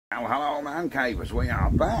Well, hello Mancavers, we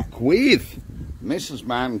are back with Mrs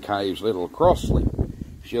Mancaves' little Crossley.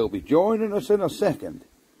 She'll be joining us in a second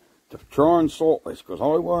to try and sort this, because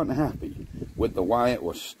I weren't happy with the way it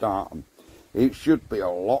was starting. It should be a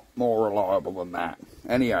lot more reliable than that.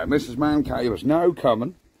 Anyhow, Mrs Mancaves now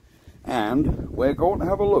coming, and we're going to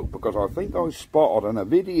have a look, because I think I spotted in a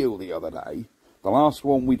video the other day, the last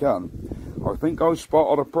one we done, I think I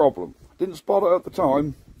spotted a problem. Didn't spot it at the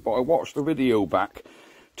time, but I watched the video back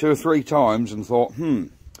 2 or 3 times and thought,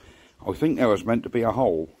 I think there was meant to be a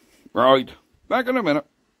hole. Right, back in a minute.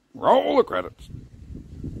 Roll the credits.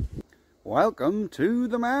 Welcome to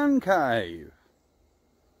the man cave.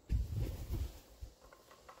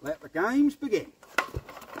 Let the games begin.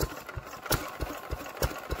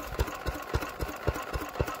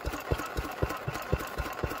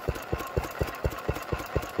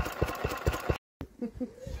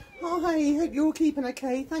 Hi, hope you're all keeping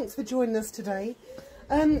okay. Thanks for joining us today.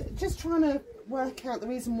 Just trying to work out the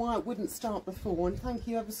reason why it wouldn't start before, and thank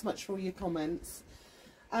you ever so much for all your comments.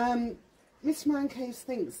 Mr Mancaves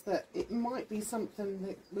thinks that it might be something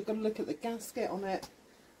that we're going to look at the gasket on it,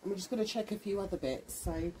 and we're just going to check a few other bits,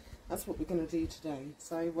 so that's what we're going to do today.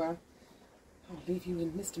 So I'll leave you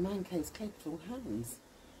in Mr Mancaves' capable hands.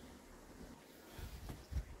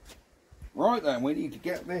 Right then, we need to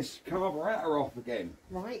get this carburetor off again.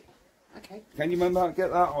 Right, okay. Can you remember how to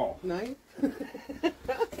get that off? No.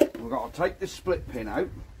 We've got to take this split pin out.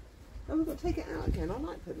 Oh, we've got to take it out again. I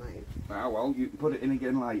like putting that in. Ah, well, you can put it in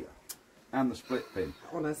again later. And the split pin.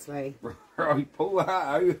 Honestly. Right, pull that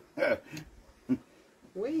out.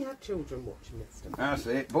 We have children watching this. That's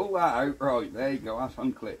it, pull that out. Right, there you go, that's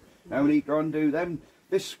unclipped. Now we need to undo them.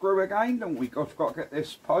 This screw again, don't we? Got to get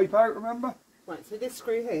this pipe out, remember? Right, so this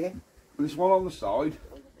screw here. This one on the side.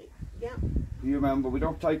 Yeah. You remember, we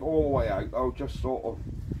don't take it all the way out, I'll just sort of...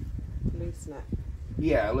 Loosen it.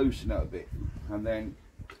 Yeah, loosen it a bit. And then,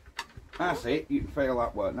 that's it, you can feel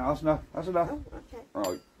that work. Now that's enough, that's enough. Oh, okay.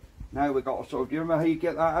 Right, now we've got to sort of, do you remember how you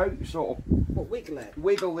get that out? You sort of... What, wiggle it?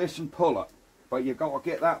 Wiggle this and pull it. But you've got to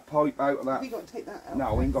get that pipe out of that. Have you got to take that out?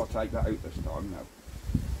 No, we ain't got to take that out this time, no.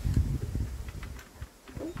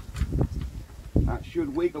 That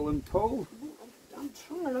should wiggle and pull. I'm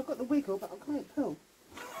trying, I've got the wiggle, but I can't pull.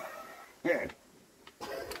 Yeah.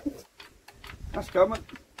 That's coming.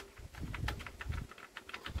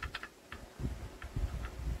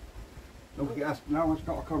 Don't forget, now it's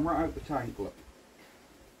got to come right out the tank, look.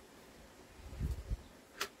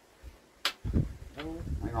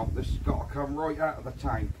 Hang on, this has got to come right out of the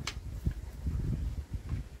tank.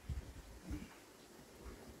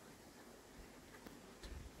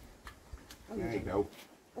 There you go.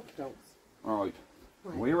 Okey-dokes. Right.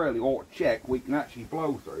 We really ought to check we can actually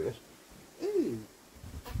blow through this. Ooh.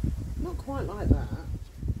 Not quite like that.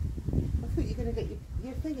 I thought you were going to get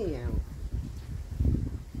your thingy out.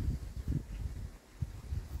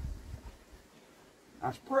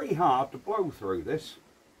 That's pretty hard to blow through this.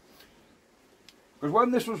 Because when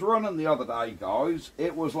this was running the other day, guys,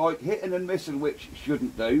 it was like hitting and missing, which it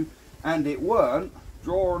shouldn't do. And it weren't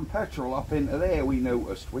drawing petrol up into there, we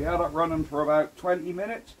noticed. We had it running for about 20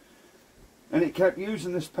 minutes. And it kept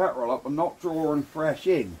using this petrol up and not drawing fresh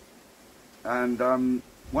in. And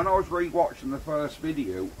when I was re-watching the first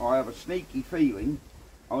video, I have a sneaky feeling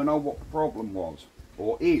I know what the problem was,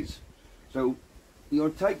 or is. So you're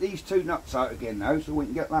going to take these 2 nuts out again now, so we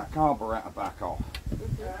can get that carburetor back off.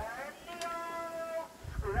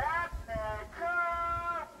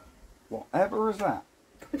 Whatever is that?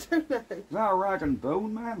 I don't know. Is that a rag and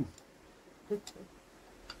bone, man?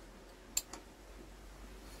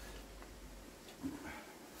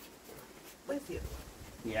 Where's the other one?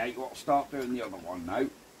 Yeah, you got to start doing the other one now.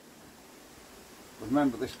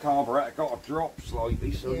 Remember, this carburetor got to drop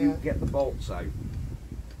slightly so you can get the bolts out.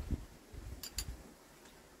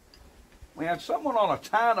 We had someone on a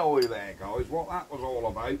tannoy there, guys. What that was all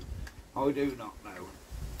about, I do not know.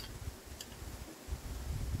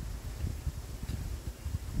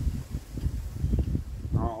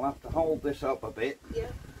 I'll have to hold this up a bit.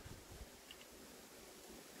 Yeah.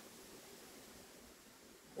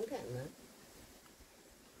 I'm getting there.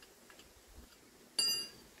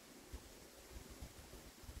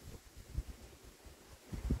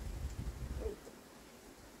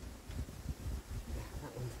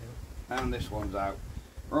 And this one's out.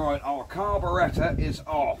 Right, our carburetor is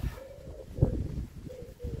off.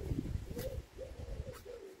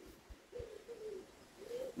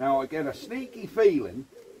 Now I get a sneaky feeling,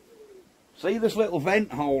 see this little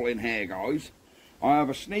vent hole in here, guys? I have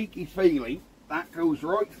a sneaky feeling that goes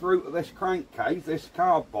right through to this crankcase, this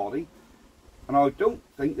carb body, and I don't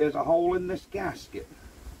think there's a hole in this gasket.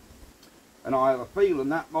 and I have a feeling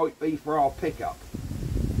that might be for our pickup.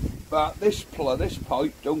 But this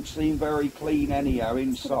pipe don't seem very clean anyhow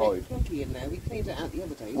inside. It's a bit cloggy in there. We cleaned it out the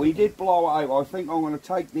other day. We did blow it out. I think I'm going to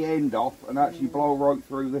take the end off and actually blow right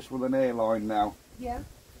through this with an airline now. Yeah.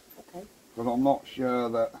 Okay. Because I'm not sure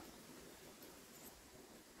that...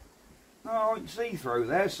 No, I can see through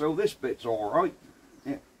there, so this bit's alright.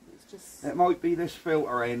 It might be this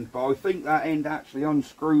filter end, but I think that end actually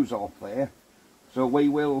unscrews off there. So we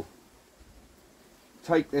will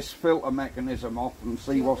take this filter mechanism off and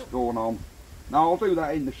see what's going on. Now I'll do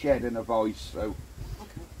that in the shed in a vice. So,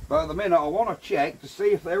 okay. But at the minute I want to check to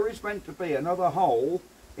see if there is meant to be another hole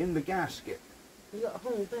in the gasket. You got a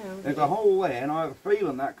hole there. There's a hole there, and I have a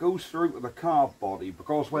feeling that goes through to the carb body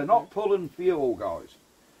because we're not pulling fuel, guys,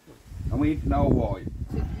 and we need to know why.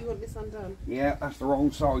 So you want this undone? Yeah, that's the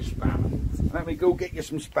wrong size spanner. Let me go get you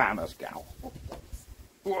some spanners, gal.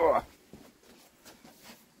 Whoa.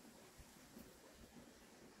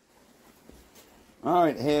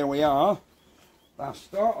 Right, here we are. That's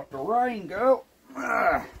started to rain, girl.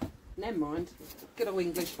 Never mind. Good old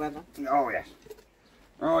English weather. Oh, yes.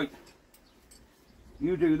 Right.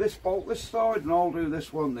 You do this bolt this side, and I'll do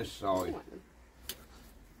this one this side. Right,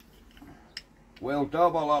 We'll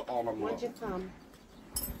double up on them. mind your thumb.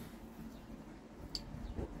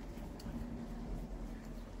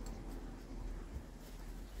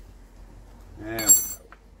 There we go.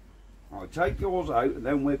 I'll take yours out, and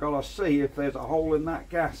then we're going to see if there's a hole in that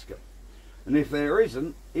gasket. And if there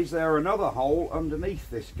isn't, is there another hole underneath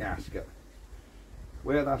this gasket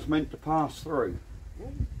where that's meant to pass through?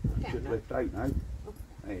 Should lift out now.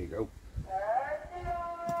 There you go.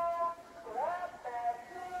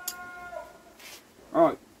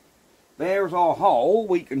 Right, there's our hole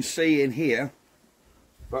we can see in here,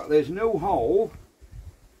 but there's no hole.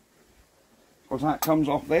 Because that comes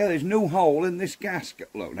off there, there's no hole in this gasket.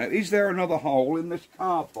 Look, now is there another hole in this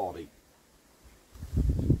carb body?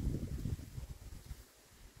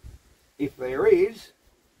 If there is,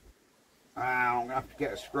 I'm going to have to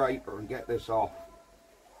get a scraper and get this off.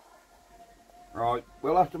 Right,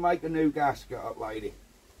 we'll have to make a new gasket up, lady.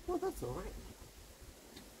 Well, that's alright.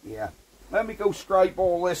 Yeah, let me go scrape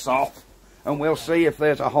all this off and we'll see if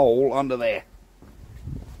there's a hole under there.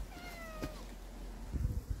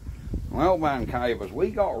 Well, Mancavers, we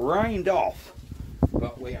got rained off,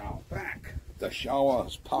 but we are back. The shower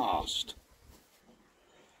has passed.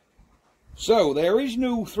 So, there is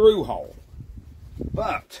no through hole,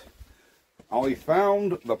 but I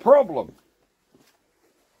found the problem.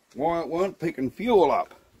 Why it weren't picking fuel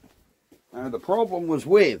up. Now, the problem was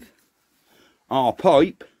with our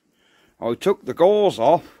pipe. I took the gauze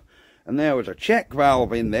off, and there was a check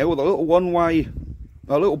valve in there with a little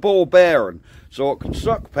a little ball bearing, so it can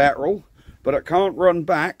suck petrol, but it can't run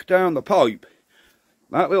back down the pipe.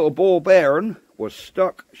 That little ball bearing was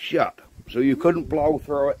stuck shut, so you couldn't blow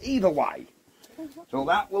through it either way. So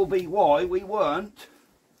that will be why we weren't.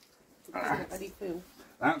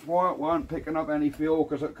 That's why it weren't picking up any fuel,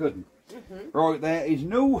 because it couldn't. Right, there is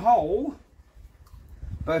no hole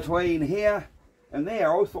between here and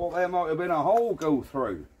there. I thought there might have been a hole go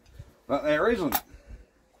through, but there isn't.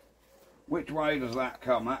 Which way does that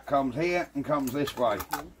come? That comes here and comes this way.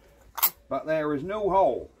 But there is no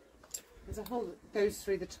hole. There's a hole that goes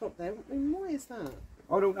through the top there. I mean, why is that?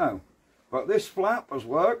 I don't know. But this flap is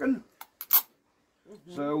working.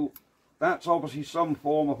 So that's obviously some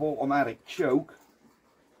form of automatic choke,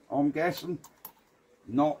 I'm guessing.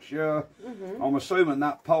 Not sure. I'm assuming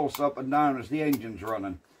that pulse up and down as the engine's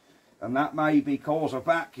running. And that may be cause a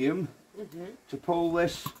vacuum to pull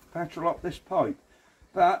this petrol up this pipe.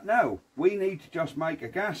 But no, we need to just make a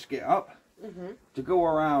gasket up to go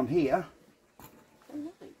around here.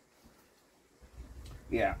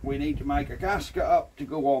 Yeah, we need to make a gasket up to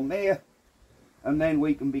go on there, and then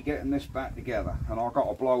we can be getting this back together. And I've got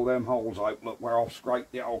to blow them holes out, look, where I've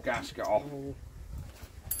scraped the old gasket off.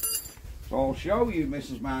 So I'll show you,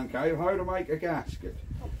 Mrs Mancave, how to make a gasket.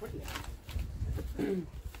 Oh, brilliant.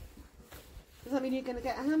 Does that mean you're going to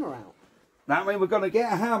get a hammer out? That means we're going to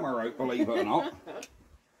get a hammer out, believe it or not.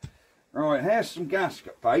 Right, here's some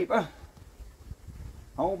gasket paper.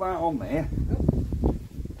 Hold that on there.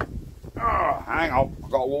 Oh, hang on,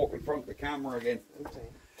 I've got to walk in front of the camera again. Okay.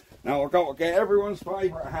 Now I've got to get everyone's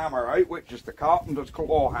favourite hammer out, which is the carpenter's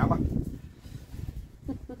claw hammer.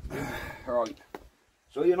 Right,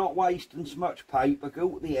 so you're not wasting so much paper, go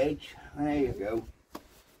to the edge, there you go.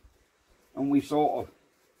 And we sort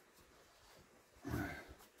of,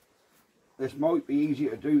 this might be easier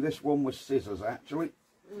to do this one with scissors actually.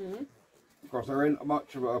 Because there ain't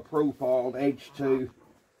much of a profiled edge to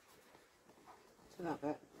that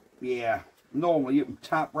bit. Yeah, normally you can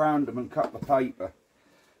tap round them and cut the paper.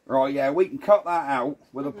 Right, yeah, we can cut that out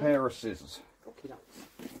with a pair of scissors. Okay,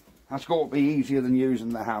 That's got to be easier than using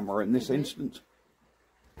the hammer in this instance.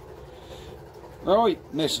 Right,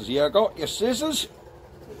 missus, you got your scissors?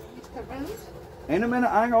 In a minute,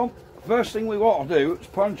 hang on. First thing we want to do is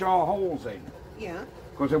punch our holes in. Yeah.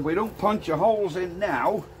 Because if we don't punch your holes in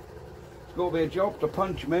now, it's going to be a job to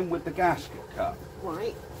punch them in with the gasket cut.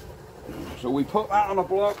 Right. So we put that on a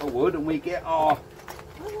block of wood and we get our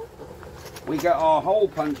hole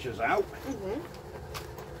punchers out.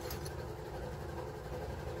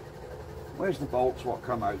 Where's the bolts what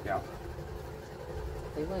come out, Gav?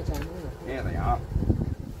 They were down there. Here they are.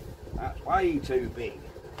 That's way too big.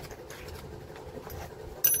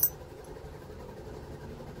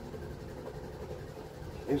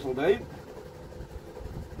 This'll do.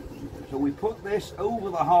 So we put this over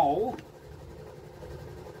the hole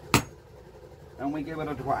and we give it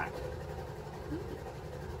a twat.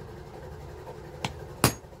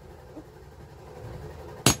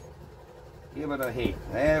 Give it a hit.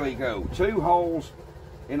 There we go. 2 holes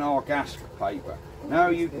in our gasket paper. Now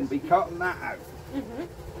you can be cutting that out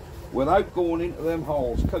without going into them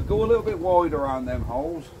holes. Go a little bit wider around them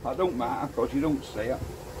holes. That don't matter because you don't see it.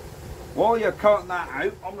 While you're cutting that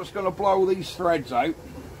out, I'm just going to blow these threads out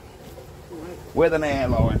with an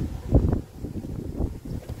airline.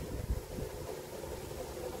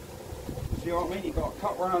 See what I mean? You've got to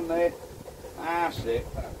cut round there. That's it.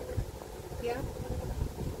 Yeah.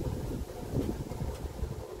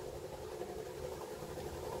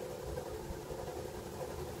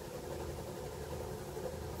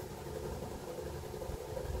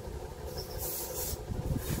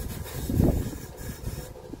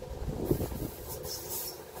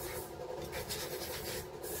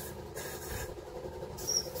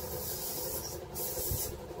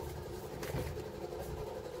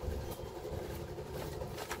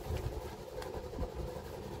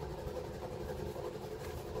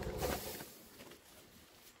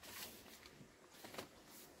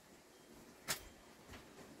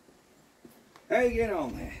 How you getting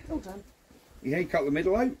on there? All done. You ain't cut the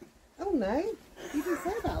middle out? Oh no, you didn't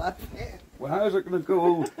say about that. Well, how's it going to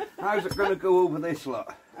go? How's it going to go over this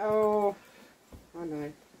lot? Oh, I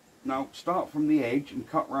know. No, start from the edge and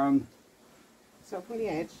cut round. Start from the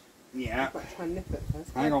edge. Yeah. I've got to try and nip it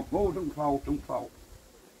first. Hang on. Oh, don't fold, don't fold.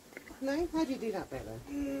 No, how do you do that bit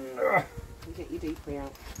then? And get your D3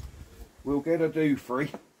 out. We'll get a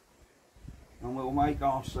do-free and we'll make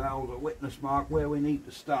ourselves a witness mark where we need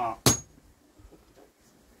to start.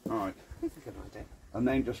 Right. That's a good idea. And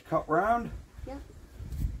then just cut round. Yeah.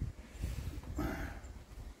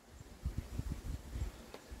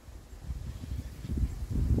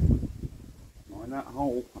 Mind that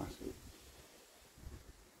hole. That's it.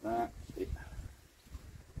 That's it.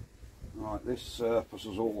 Right, this surface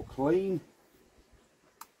is all clean.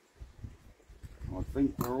 I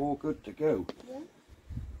think we're all good to go. Yeah.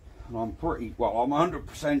 And I'm pretty, well, I'm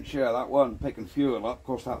 100% sure that wasn't picking fuel up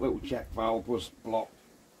because that little check valve was blocked.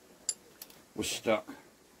 Was stuck.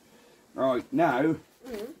 Right, now,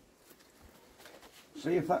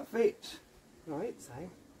 see if that fits. Right, so.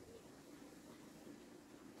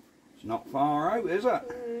 It's not far out, is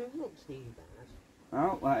it? Not too bad.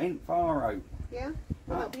 Oh, that ain't far out. Yeah?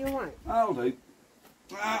 Will that be alright? That'll do.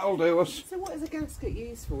 That'll do us. So what is a gasket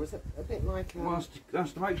used for? Is it a bit like Well,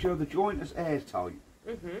 that's to make sure the joint is airtight.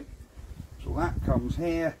 So that comes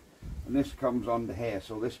here, and this comes under here.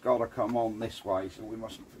 So this got to come on this way, so we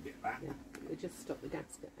mustn't forget that. Yeah, we just stop the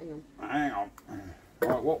gasket. Hang on. Hang on.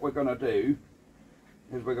 Right, what we're going to do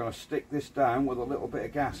is we're going to stick this down with a little bit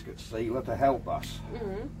of gasket sealer to help us.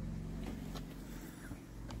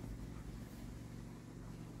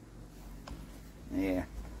 Yeah.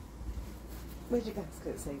 Where's your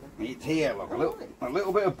gasket sealer? It's here, look, a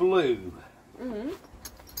little bit of blue.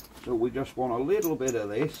 So we just want a little bit of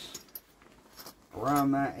this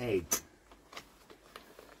around that edge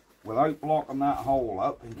without blocking that hole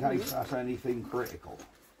up in case that's anything critical.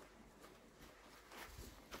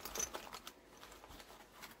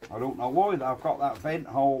 I don't know why they've got that vent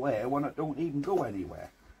hole there when it don't even go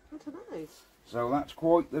anywhere. I don't know. So that's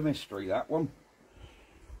quite the mystery, that one.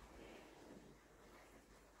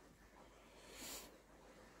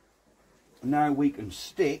 Now we can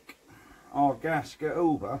stick our gasket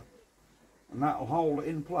over and that'll hold it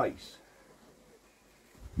in place.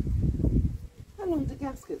 How long do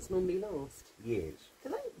gaskets normally last? Years. Do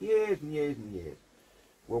they? Years and years and years.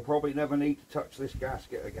 We'll probably never need to touch this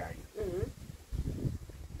gasket again.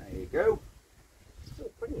 There you go. Oh,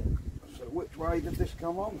 brilliant. So which way did this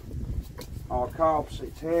come on? Our carb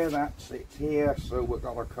sits here, that sits here, so we've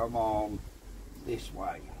got to come on this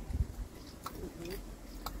way.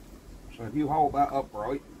 So if you hold that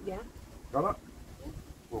upright, Yeah. got it? Yeah.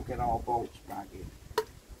 We'll get our bolts back in.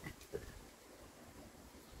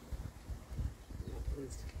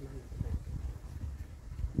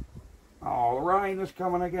 Oh, the rain is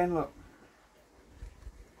coming again, look.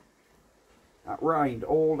 That rained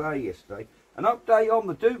all day yesterday. An update on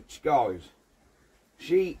the Dukes, guys.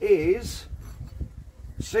 She is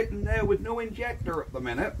sitting there with no injector at the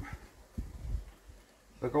minute,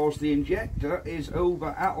 because the injector is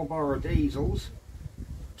over Attleborough Diesels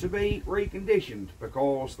to be reconditioned,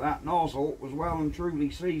 because that nozzle was well and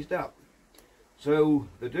truly seized up. So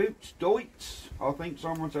the Dukes, Deutz, I think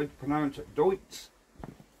someone said to pronounce it Deutz.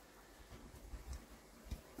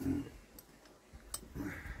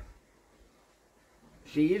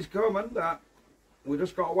 She is coming, that we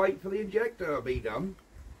just got to wait for the injector to be done,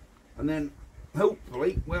 and then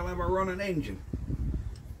hopefully we'll have a running engine.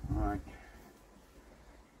 Alright,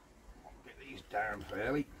 get these down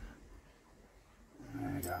fairly.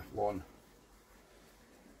 There you go, one.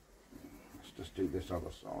 Let's just do this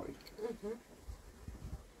other side.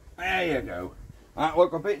 There you go. That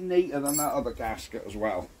look a bit neater than that other gasket as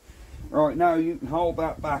well. Right, now you can hold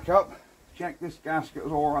that back up. Check this gasket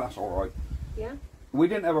is alright. That's alright. Yeah. We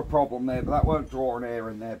didn't have a problem there, but that weren't drawing air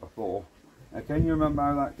in there before. Now, can you remember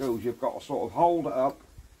how that goes? You've got to sort of hold it up.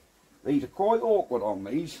 These are quite awkward on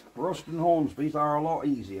these. Rust and Hornsby's are a lot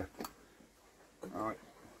easier. Alright.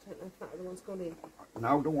 I don't know if that other one's gone in.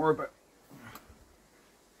 No, don't worry about it.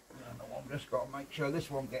 I've just got to make sure this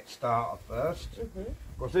one gets started first.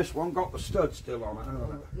 Because this one got the stud still on it,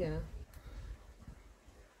 hasn't it? Yeah.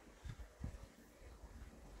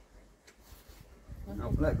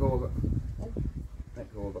 No, let go of it.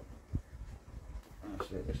 Let go of it.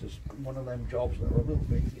 That's it. This is one of them jobs that are a little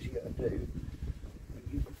bit easier to do, but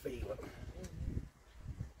you can feel it.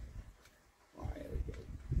 Right, there we go.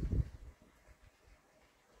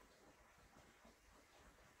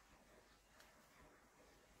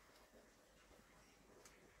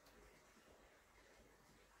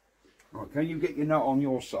 Right, can you get your nut on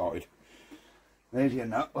your side? There's your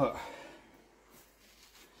nut, look.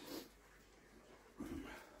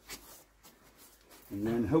 And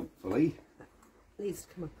then hopefully, Needs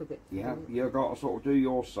to come up a bit. yeah, you've got to sort of do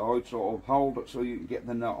your side, sort of hold it so you can get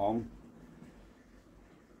the nut on.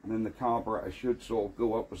 And then the carburetor should sort of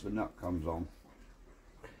go up as the nut comes on.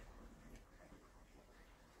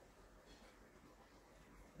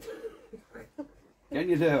 Can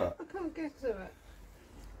you do it? I can't get to it.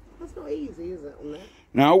 That's not easy, is it, on there?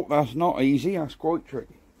 No, that's not easy, that's quite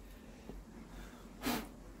tricky.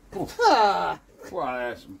 Ah! Well,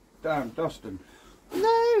 there's some damn dusting.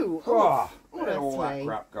 No! Oh, where did all that honestly.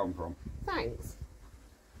 crap come from? Thanks.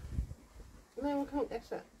 No, I can't get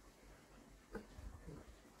it.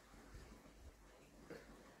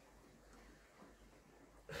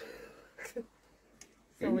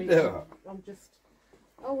 Can Sorry, you do it? I'm just...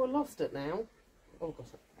 Oh, I lost it now. Oh, got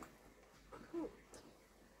it.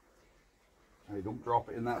 Hey, don't drop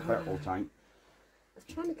it in that petrol tank. I was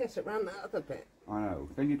trying to get it round that other bit. I know.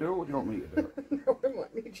 Can you do it or do you want me to do it? No, I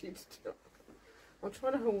might need you to do it. I'll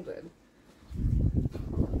try to hold it.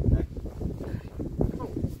 I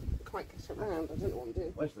can't quite get it round. I don't know what I'm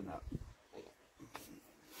doing. Where's the nut?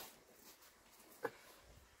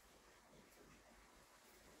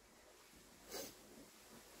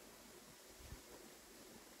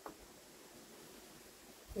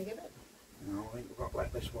 Can you get it? No, I think we've got to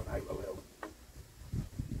let this one out a little.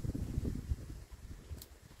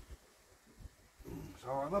 So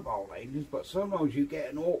I love old engines, but sometimes you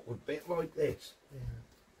get an awkward bit like this. Yeah.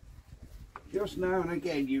 Just now and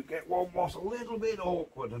again you get one that's a little bit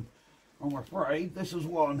awkward, and I'm afraid this is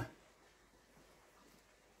one.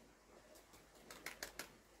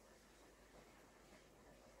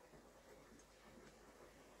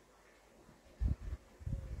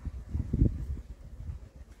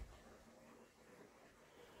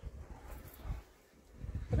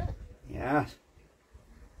 Yes.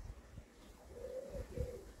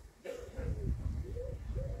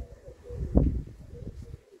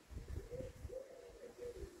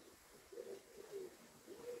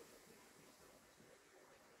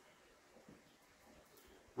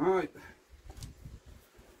 Right.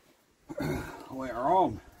 We're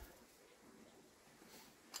on.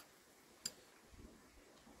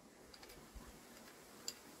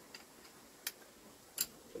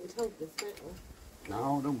 Can you hold this now?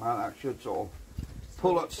 No, don't matter, that should sort of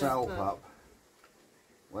pull itself up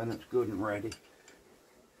when it's good and ready.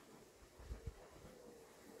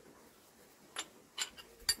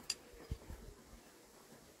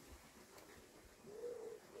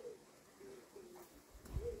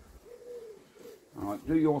 Alright,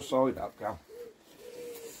 do your side up, Gal.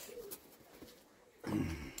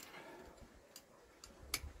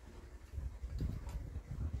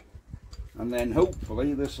 And then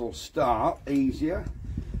hopefully this will start easier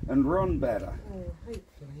and run better. Oh,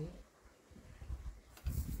 hopefully.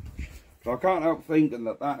 So I can't help thinking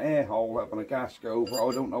that that air hole having a gasket over,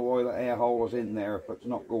 I don't know why that air hole is in there if it's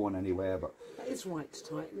not going anywhere. But that is right to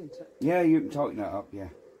tighten, isn't it? yeah, you can tighten it up, yeah.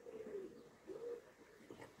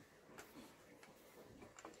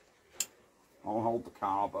 I'll hold the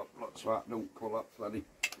carb up, look, so that don't pull up bloody.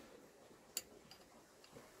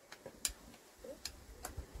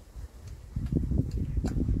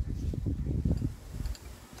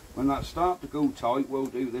 When that start to go tight, we'll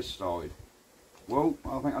do this side. Well,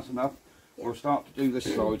 I think that's enough. Yeah. We'll start to do this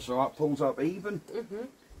side, so that pulls up even.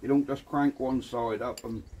 You don't just crank one side up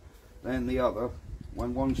and then the other.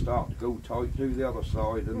 When one starts to go tight, do the other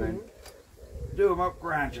side, and then do them up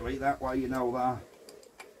gradually. That way you know they're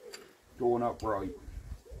going up right.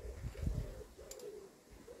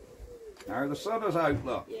 Now the sun is out,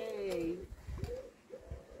 look. Yay.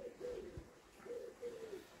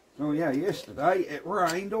 So yeah, yesterday it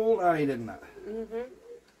rained all day, didn't it?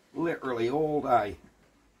 Literally all day.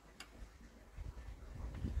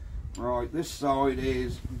 Right, this side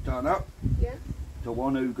is done up to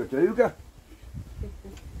one ooga dooga.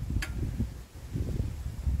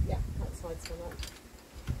 Yeah, that side's done up.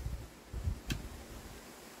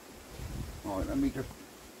 Right, let me just,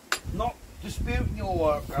 not disputing your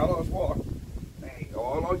work, Al, that's what there you go.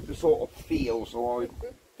 I like to sort of feel, so I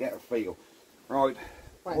get a feel. Right.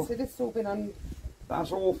 Right, well, so this has all been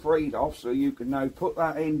that's all freed off, so you can now put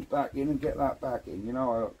that end back in and get that back in. You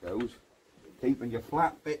know how it goes. Keeping your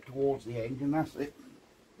flat bit towards the end, and that's it.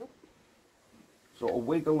 Sort of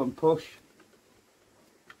wiggle and push.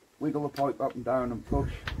 Wiggle the pipe up and down and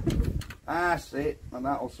push. That's it, and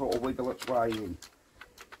that'll sort of wiggle its way in.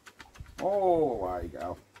 Oh, there you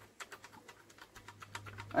go.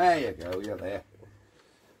 There you go, you're there.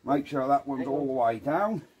 Make sure that one's all the way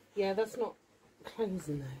down. Yeah, that's not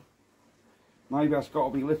closing though. Maybe that's got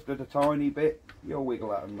to be lifted a tiny bit. You'll wiggle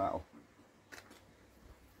that and that'll.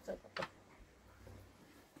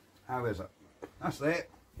 How is it? That's it.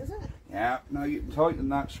 Is it? Yeah, now you can tighten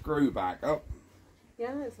that screw back up.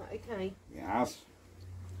 Yeah, is that okay? Yes.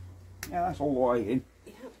 Yeah, that's all the way in.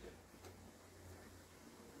 Yeah.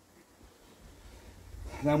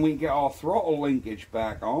 Then we get our throttle linkage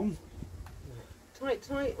back on.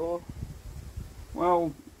 Tight or?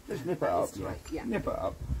 Well, just nip it up. Yeah. Nip it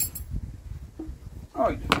up.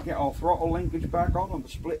 Right, get our throttle linkage back on and the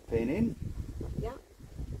split pin in. Yeah.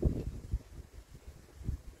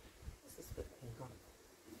 What's the split pin gone?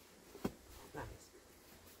 That is.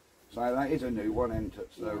 So that is a new one, isn't it?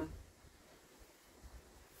 So.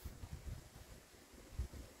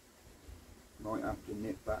 Yeah. Might have to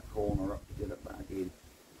nip that corner up to get it back in.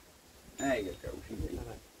 There you go, Shimmy.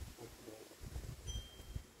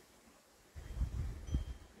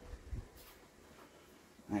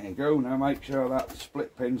 There you go, now make sure that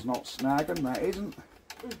split pin's not snagging, that isn't.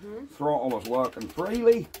 Throttle is working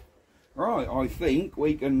freely. Right, I think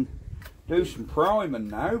we can do some priming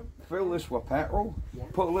now. Fill this with petrol,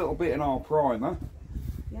 put a little bit in our primer,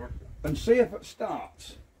 and see if it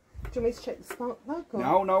starts. Do you want me to check the spark plug?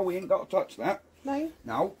 Or? No, we ain't got to touch that. No?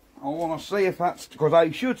 No, I want to see if that's, because they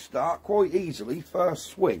should start quite easily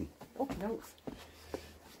first swing. Oh, thanks.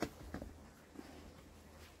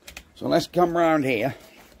 So let's come round here.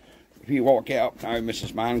 If you want to get up now,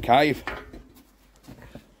 Mrs Mancave.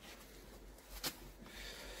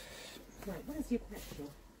 Right, where's your petrol?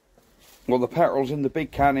 Well, the petrol's in the big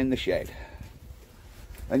can in the shed.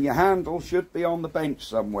 And your handle should be on the bench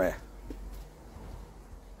somewhere.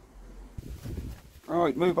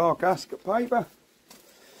 Right, move our gasket paper.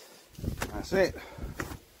 That's it.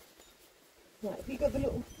 Right, have you got the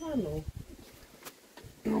little funnel?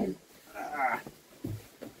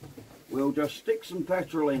 We'll just stick some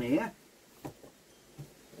petrol in here.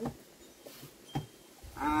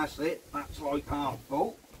 That's it, that's like half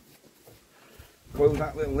full. Close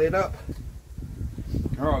that little lid up.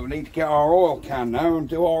 Alright, we need to get our oil can now and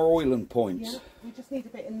do our oiling points. Yeah, we just need a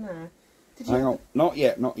bit in there. Hang on, not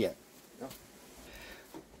yet, not yet.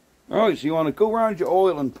 Alright, so you want to go round your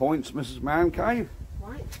oiling points, Mrs Mancave.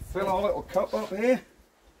 Right. Fill our little cup up here.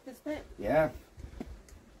 This bit? Yeah.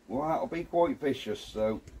 Well, that'll be quite vicious,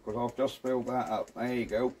 so, because I've just filled that up. There you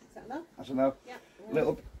go. Is that enough? That's enough. Yeah.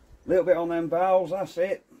 Little bit on them valves, that's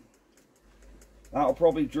it. That'll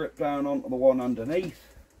probably drip down onto the one underneath. Is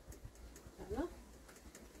that enough?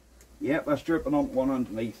 Yep, that's dripping onto one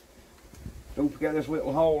underneath. Don't forget this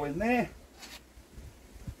little hole in there.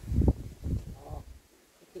 Oh,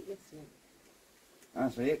 I keep missing it.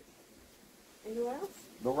 That's it. Anywhere else?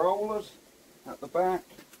 The rollers at the back.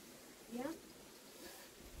 Yeah.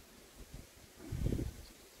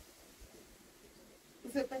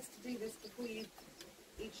 best to do this before you,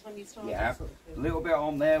 each time you start? Yeah, sort of a little bit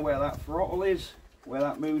on there where that throttle is, where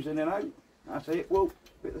that moves in and out. That's it. Whoa,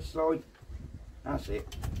 bit this side. That's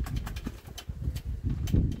it.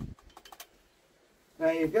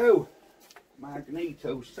 There you go.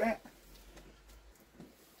 Magneto set.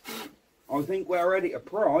 I think we're ready to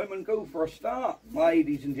prime and go for a start,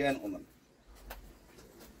 ladies and gentlemen.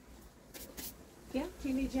 Yeah, do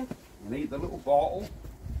you need your... You need the little bottle.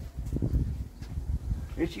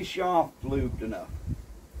 Is your shaft lubed enough?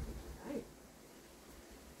 Okay.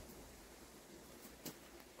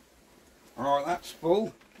 Alright, that's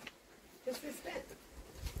full. Just this bit?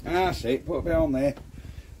 That's it, put a bit on there.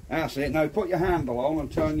 That's it. Now put your handle on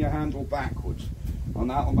and turn your handle backwards. And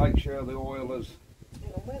that'll make sure the oil is...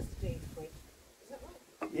 Hang on, where's the D3? Is that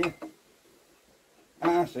right? Yeah.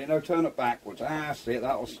 That's it. Now turn it backwards. That's it.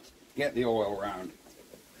 That'll get the oil round.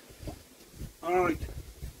 Alright.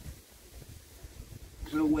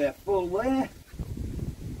 So we're full there.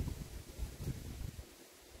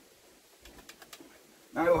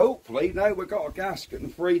 Now hopefully, now we've got a gasket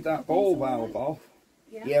and freed that ball valve off.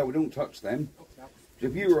 Yeah, we don't touch them.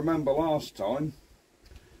 If you remember last time,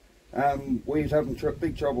 we was having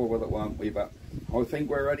big trouble with it, weren't we? But I think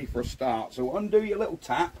we're ready for a start. So undo your little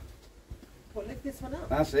tap. Well, lift this one up.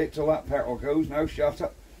 That's it, till that petrol goes. Now shut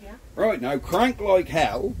it. Yeah. Right, now crank like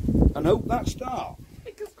hell and hope that starts.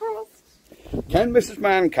 Fingers crossed. Can Mrs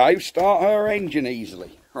Mancaves start her engine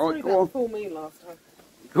easily? Right, go on. Fool me last time.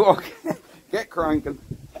 Go on, get cranking.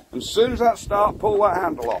 And as soon as that starts, pull that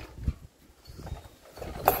handle off.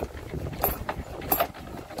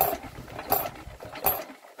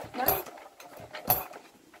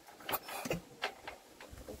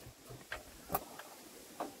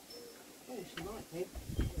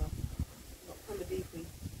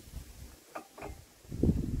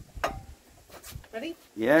 Ready?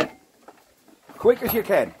 Yeah. Quick as you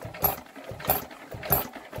can.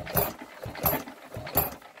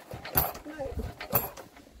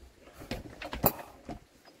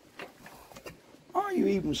 Are you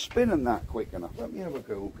even spinning that quick enough? Let me have a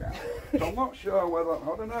go, Gal. I'm not sure whether,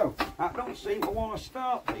 I don't know. That don't seem to want to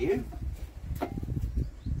start for you.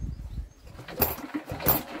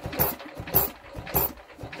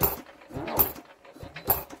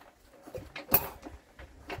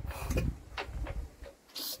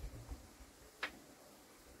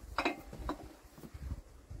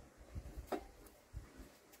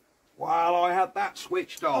 Well, I had that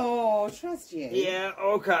switched off. Oh, trust you. Yeah,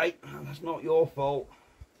 okay. That's not your fault.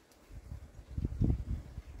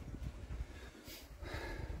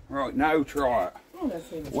 Right, now try it. Oh,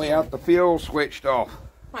 that's really We had the fuel switched off.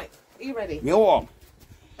 Right, are you ready? Go on.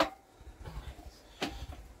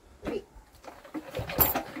 Ready?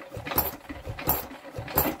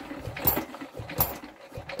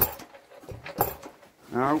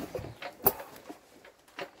 No.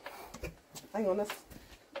 Hang on, that's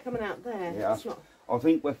coming out there. Yeah, It's not... I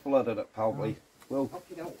think we're flooded at probably.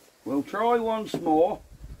 Okey-doke. We'll try once more.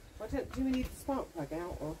 Do we need the spark plug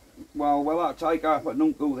out or? Well, we'll have to take off, but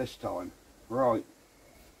don't go this time. Right.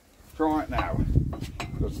 Try it now.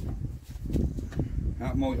 Because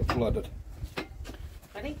that might have flooded.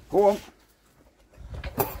 Ready? Go on.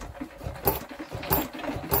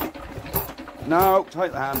 No,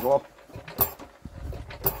 take the handle off.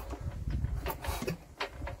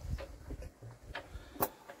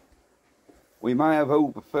 We may have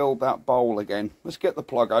overfilled that bowl again. Let's get the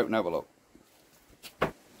plug out and have a look.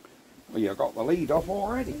 Well, you got the lead off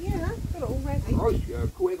already. Yeah, got it all ready. Right, you're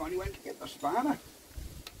quick on you went to get the spanner.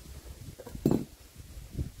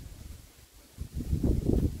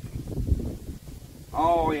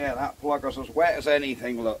 Oh yeah, that plug is as wet as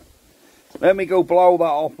anything, look. Let me go blow that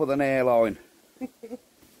off with an airline.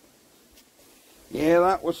 Yeah,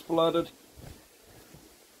 that was flooded.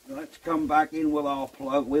 Let's come back in with our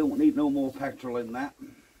plug. We won't need no more petrol in that.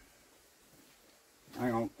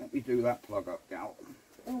 Hang on, let me do that plug up, Gal.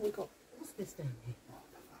 Oh, we got, what's this down here?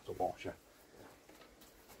 That's a washer.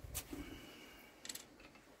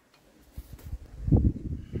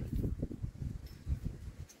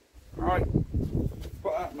 Right,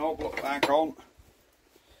 put that knob back on.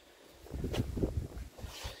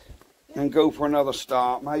 And go for another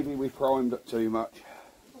start. Maybe we primed it too much.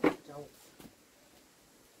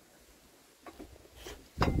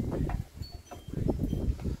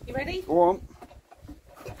 You ready? Go on.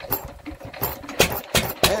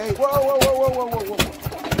 Hey, whoa, whoa, whoa, whoa, whoa, whoa, whoa.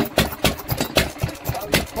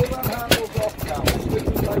 Pull that handles off now. As soon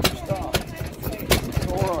as they start. It's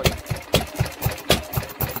alright.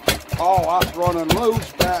 Oh, that's running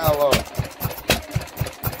loose better, look.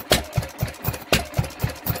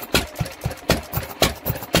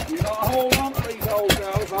 You gotta hold on to these old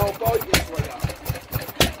girls,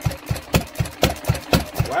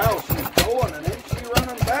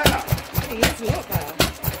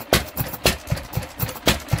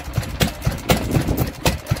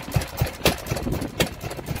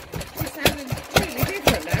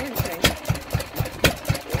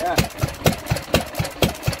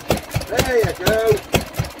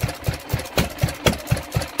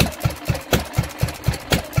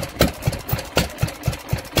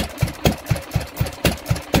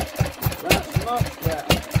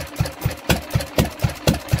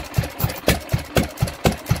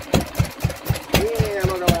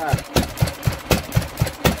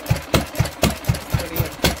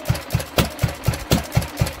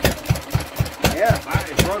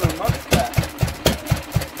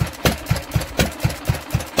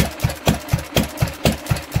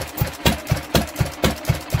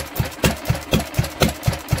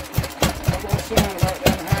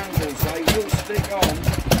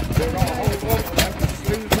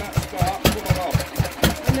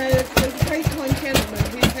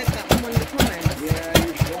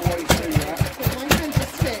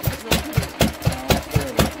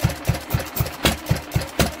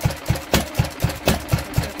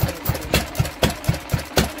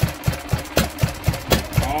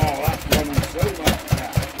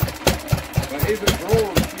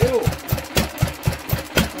 more than fuel.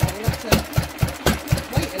 Well, we'll have to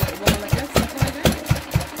wait a little while, I guess, and find out.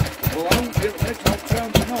 Well, I won't get this. I'll turn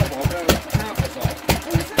the knob. I'll go tappers off.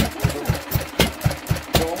 Oh, is that? What's that?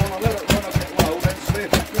 So I want to let it run a bit low, then see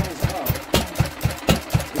if it fills it up.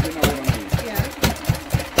 If you know what I mean. Yeah.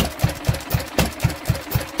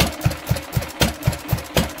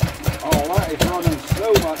 Oh, that is running so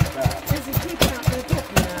much better. Is it keeping out the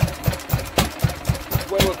bottom now?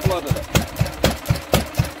 Well, we flooded it.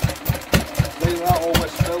 See that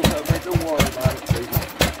always spills it a bit. Don't worry about it, please.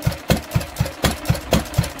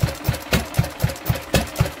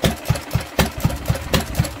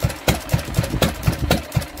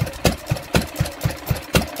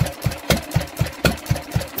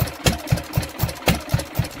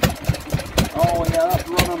 Oh yeah, that's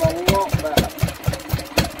running a lot better.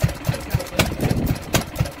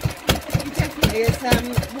 You definitely is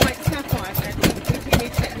white sapphire then. We do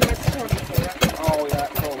need to get a nice trolley for it. Oh yeah,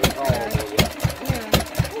 probably. Oh yeah. Yeah.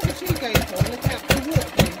 What would you go for? Look out for the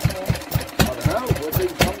water being for. I don't know. We'll do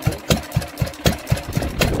something.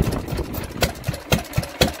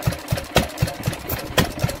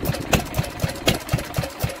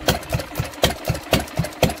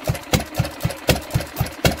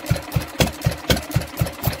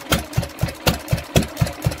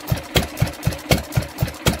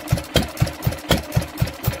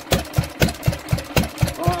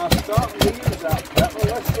 I'm starting to use that pepper.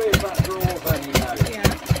 Let's see if that draws any now. Yeah.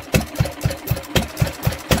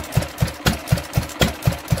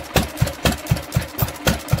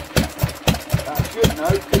 That should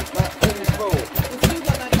now keep that thing full. We've still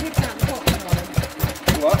got that kick out the bottom on.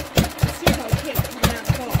 What? We've still got a kick coming out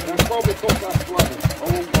the bottom. That's probably because that's flooded. I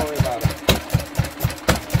won't worry about it.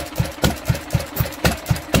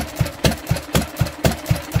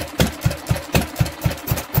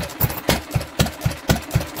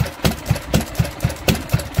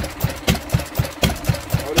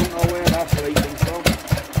 I don't know where that's leaking from.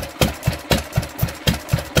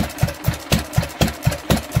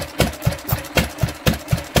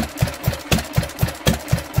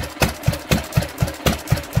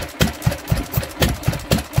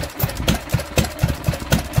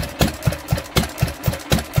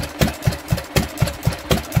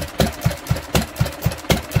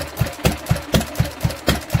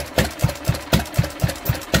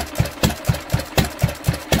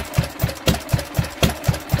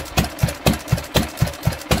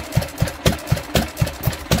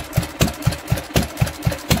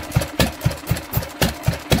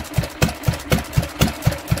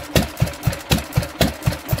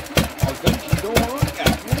 I think she's all right,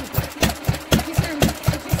 Captain. She sounds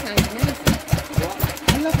amazing. What?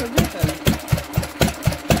 I love her rhythm.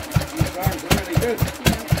 She sounds really good.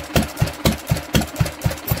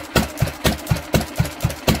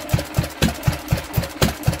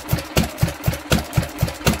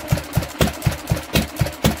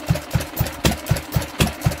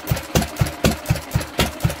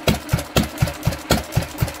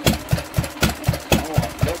 Oh,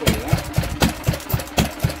 that's lovely, that.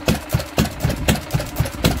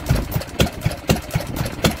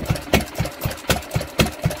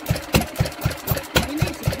 You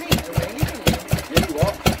need to paint her really, don't you? You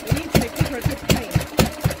what? You need to give her a good paint.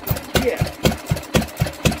 Yeah.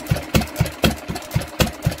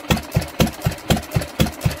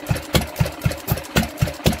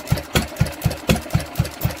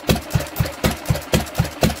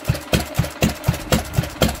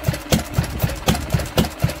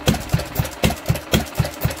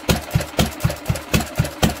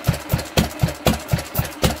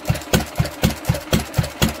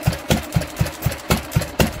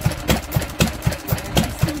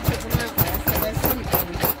 She's still putting them out there, so there's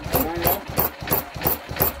something. Hang on.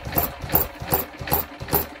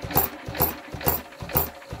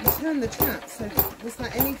 You turned the tap, so was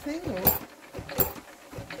that anything or?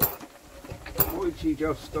 Why did she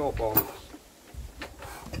just stop on us?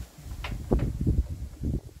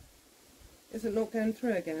 Is it not going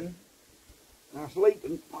through again? That's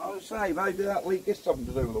leaking. I would say maybe that leak is something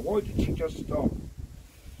to do with it. Why did she just stop?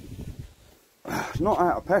 It's not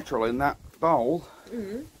out of petrol in that bowl.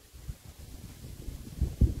 Mm.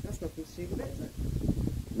 That's nothing stupid, is it?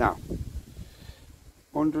 Now,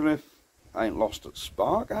 wondering if I ain't lost its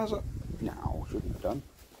spark, has it? No, shouldn't have done.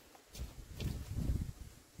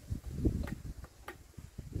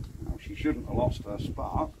 No, she shouldn't have lost her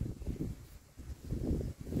spark.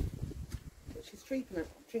 But she's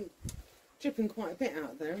dripping quite a bit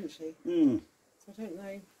out of there, isn't she? Hmm. So I don't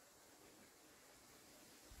know.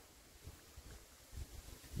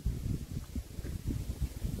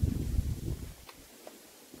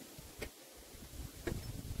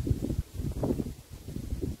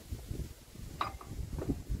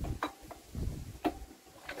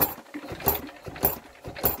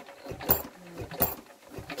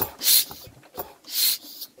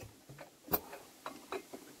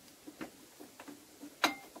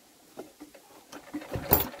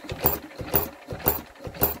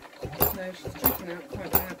 So she's dripping out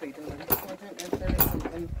quite badly, darling. So I don't know if there is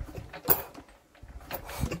something.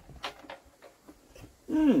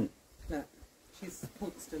 Look, she's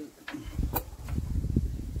constant.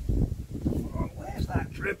 Oh, where's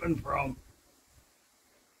that dripping from?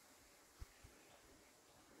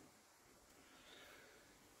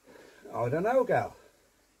 I don't know, gal.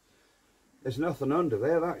 There's nothing under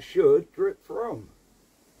there that should drip from.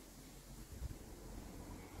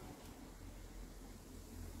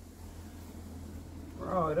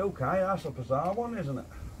 Right, okay, that's a bizarre one, isn't it?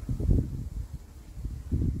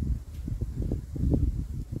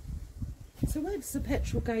 So where does the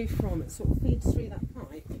petrol go from? It sort of feeds through that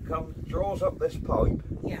pipe? It comes, draws up this pipe,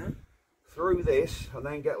 Yeah. through this, and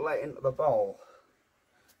then get let into the bowl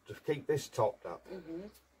to keep this topped up.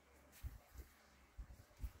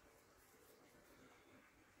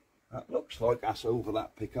 That looks like that's over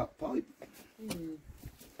that pickup pipe.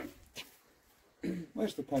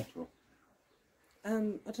 Where's the petrol? I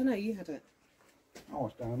don't know, you had it. Oh,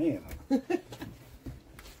 it's down here.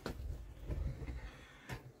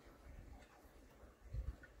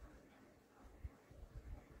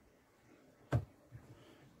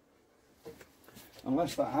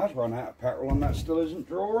 Unless that has run out of petrol and that still isn't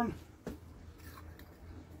drawing.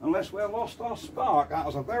 Unless we've lost our spark. That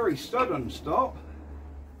was a very sudden stop.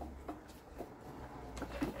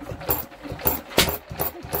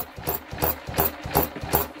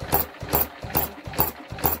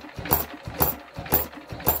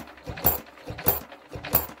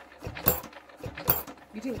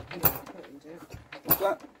 You didn't do it. What's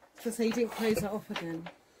that? So you didn't close that off again?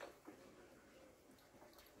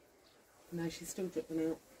 No, she's still dripping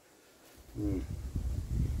out.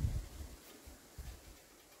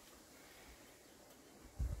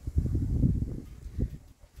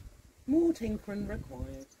 More tinkering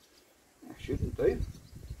required. I shouldn't do.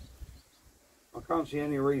 I can't see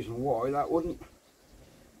any reason why that wouldn't.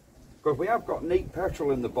 Because we have got neat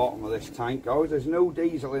petrol in the bottom of this tank, guys. There's no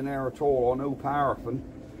diesel in there at all, or no paraffin.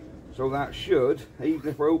 So that should, even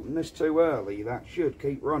if we open this too early, that should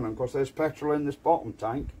keep running, because there's petrol in this bottom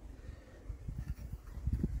tank.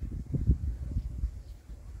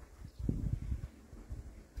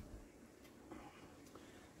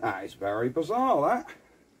 That is very bizarre,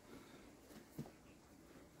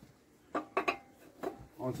 that.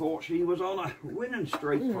 I thought she was on a winning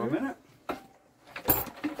streak for a minute.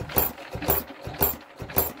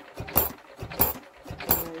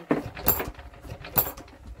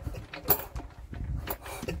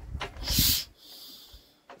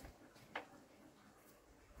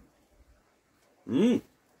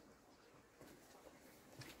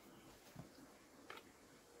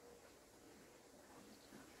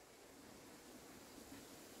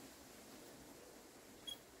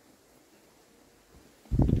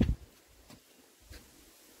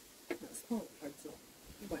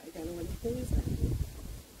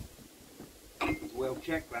 We'll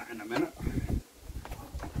check that in a minute.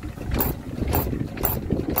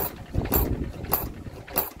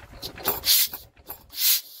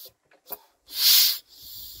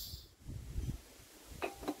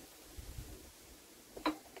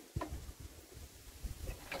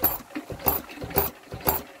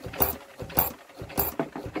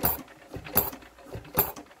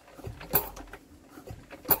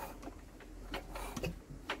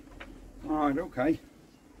 Right, okay.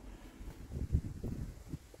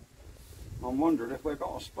 I'm wondering if we've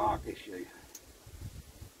got a spark issue.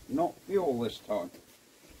 Not fuel this time.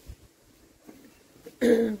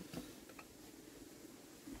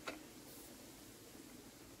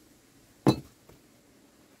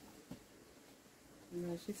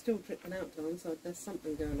 No, she's still dripping out, darling, so there's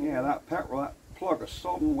something going on. Yeah, that petrol, that plug is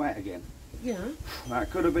sodden wet again. Yeah. That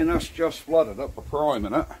could have been us just flooded up for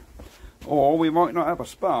priming it. Or we might not have a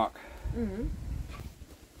spark.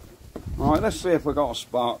 Right, let's see if we've got a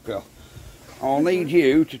spark, girl. I'll need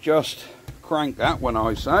you to just crank that when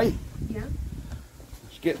I say. Yeah.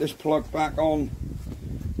 Let's get this plug back on.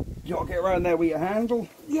 You got to get around there with your handle?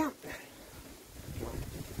 Yeah.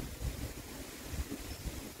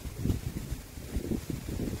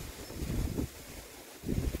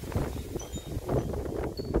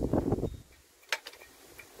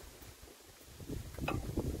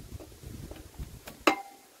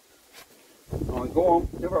 Right, go on,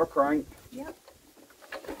 give her a crank. Yep.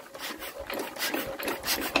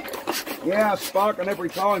 Yeah, it's sparking every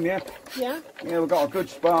time, yeah? Yeah? Yeah, we've got a good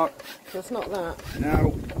spark. So it's not that.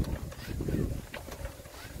 No.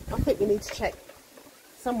 I think we need to check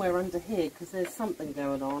somewhere under here because there's something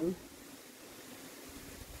going on.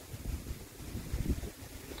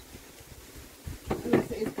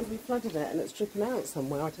 Unless it is because we flooded it and it's dripping out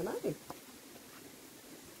somewhere, I don't know.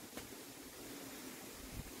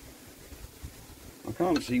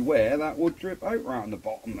 can't see where that would drip out round the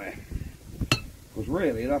bottom there. Because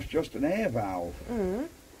really that's just an air valve. Mm.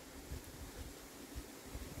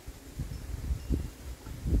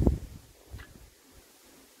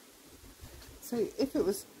 So if it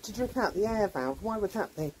was to drip out the air valve, why would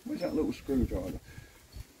that be? Where's that little screwdriver?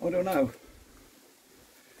 I don't know.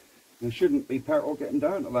 There shouldn't be peril getting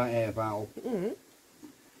down to that air valve. Mm.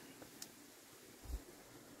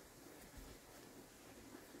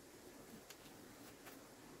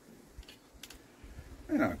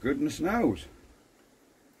 Yeah, goodness knows.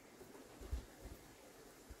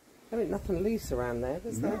 There ain't nothing loose around there,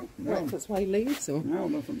 is there? No. Worked its way loose, or? No,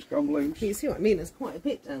 nothing's come loose. You see what I mean? There's quite a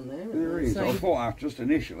bit down there. There is. So, I thought that just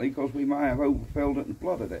initially because we may have overfilled it and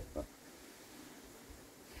flooded it. But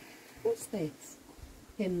what's this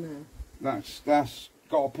in there? that's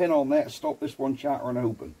got a pin on there to stop this one shattering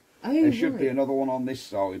open. Oh, there should right. be another one on this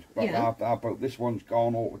side, but Yeah. this one's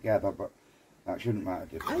gone altogether. But that shouldn't matter.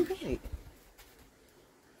 Oh, right.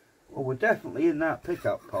 Well, we're definitely in that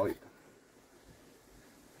pickup pipe.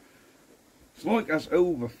 It's like us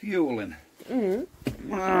over fueling. Mm.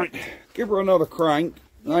 Right, give her another crank.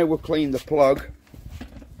 Now we'll clean the plug.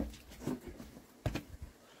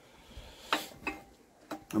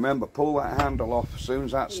 Remember, pull that handle off as soon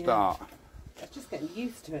as that starts. It's just getting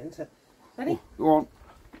used to it, isn't it? Ready? Go on.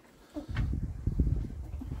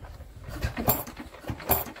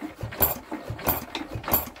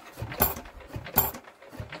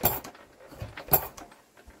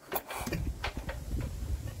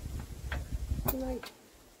 Right.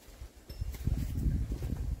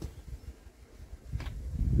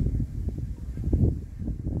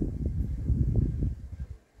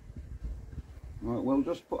 Right, we'll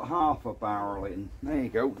just put half a barrel in. There you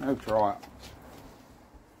go. Now try it.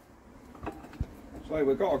 So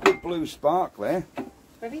we've got a good blue spark there.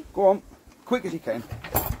 Ready? Go on, quick as you can.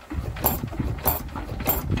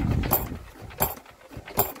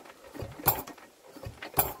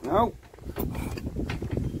 No.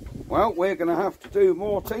 Well, we're going to have to do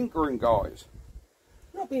more tinkering, guys.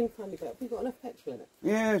 Not being funny, but have we got enough petrol in it?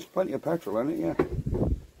 Yeah, there's plenty of petrol in it, yeah.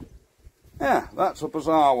 Yeah, that's a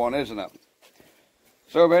bizarre one, isn't it?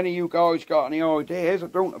 So if any of you guys got any ideas,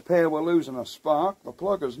 it don't appear we're losing a spark. The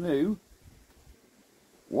plug is new.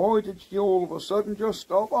 Why did you all of a sudden just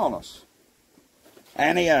stop on us?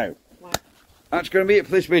 Anyhow, that's going to be it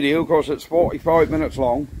for this video because it's 45 minutes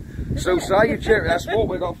long. So say your cheerios. That's what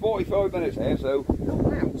we've got, 45 minutes here. So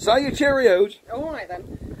say your cheerios. All right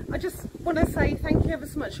then. I just want to say thank you ever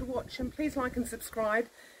so much for watching. Please like and subscribe.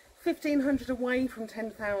 1,500 away from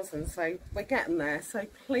 10,000, so we're getting there. So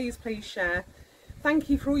please share. Thank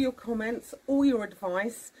you for all your comments, all your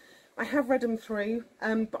advice. I have read them through,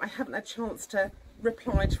 but I haven't had a chance to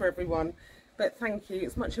reply to everyone. But thank you,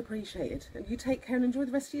 it's much appreciated. And you take care and enjoy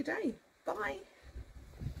the rest of your day. Bye.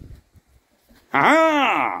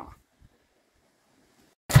 Ah!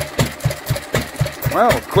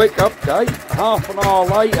 Well, quick update. Half an hour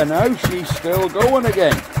later now, she's still going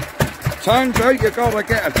again. Turns out you've got to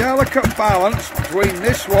get a delicate balance between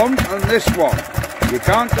this one and this one. You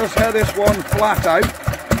can't just have this one flat out,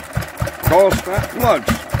 because that floods.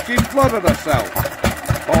 She's flooded herself.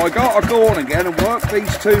 Well, I got her going again and worked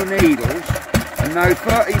these two needles, and now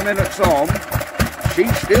 30 minutes on,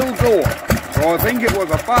 she's still going. So I think it was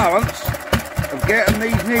a balance of getting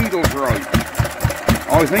these needles right.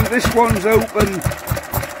 I think this one's open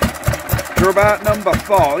to about number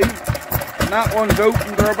 5, and that one's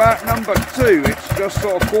open to about number 2. It's just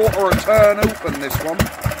sort of quarter a turn open, this one.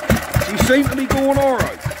 She seemed to be going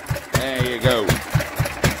alright. There you go.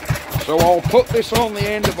 So I'll put this on the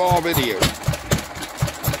end of our video.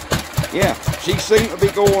 Yeah, she seemed to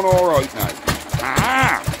be going alright now.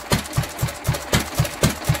 Ah!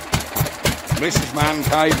 Mrs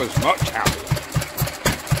Mancave was much happier.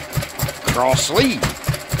 Crossley,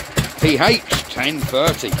 pH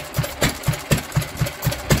 1030.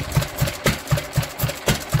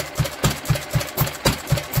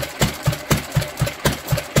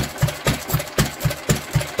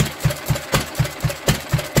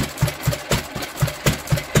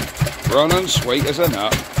 Running sweet as a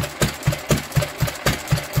nut.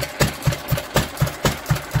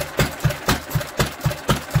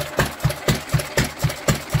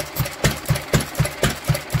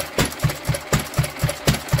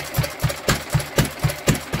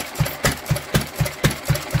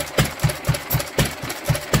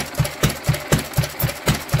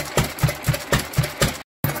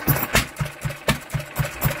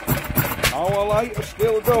 Our light is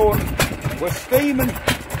still going. We're steaming.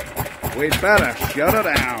 We'd better shut her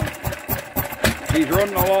down. She's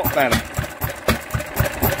running a lot better.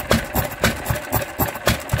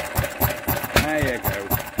 There you go.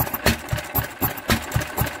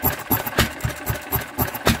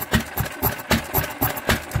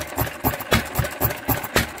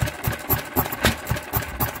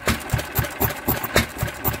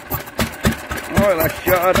 Right, let's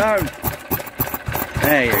shut her down.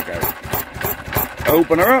 There you go.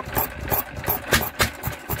 Open her up.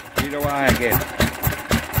 She's away again.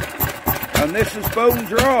 And this is bone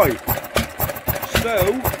dry.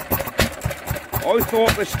 So, I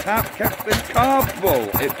thought this tap kept this carb full.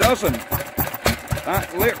 It doesn't.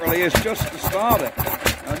 That literally is just to start it.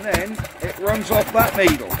 And then it runs off that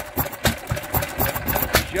needle.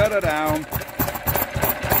 Shut her down.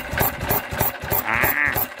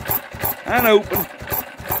 And open.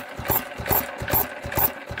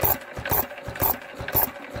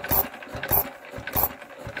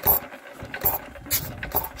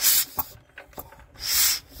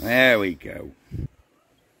 There we go.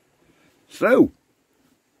 So,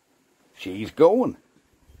 she's going.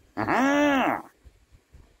 Aha!